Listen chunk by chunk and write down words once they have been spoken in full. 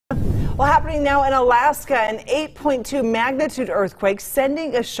Well, happening now in Alaska, an 8.2 magnitude earthquake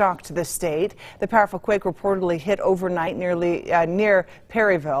sending a shock to the state. The powerful quake reportedly hit overnight near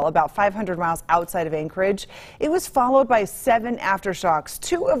Perryville, about 500 miles outside of Anchorage. It was followed by 7 aftershocks,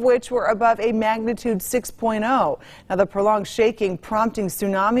 2 of which were above a magnitude 6.0. Now, the prolonged shaking prompting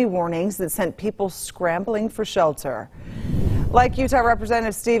tsunami warnings that sent people scrambling for shelter. Like Utah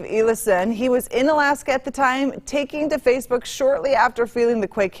Representative Steve Eliason, he was in Alaska at the time, taking to Facebook shortly after feeling the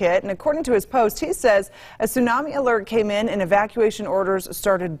quake hit. And according to his post, he says a tsunami alert came in and evacuation orders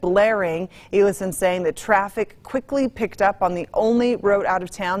started blaring. Eliason saying that traffic quickly picked up on the only road out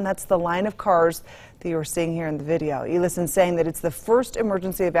of town. That's the line of cars that you are seeing here in the video. Eliason saying that it's the first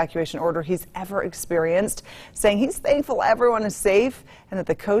emergency evacuation order he's ever experienced, saying he's thankful everyone is safe and that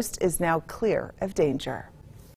the coast is now clear of danger.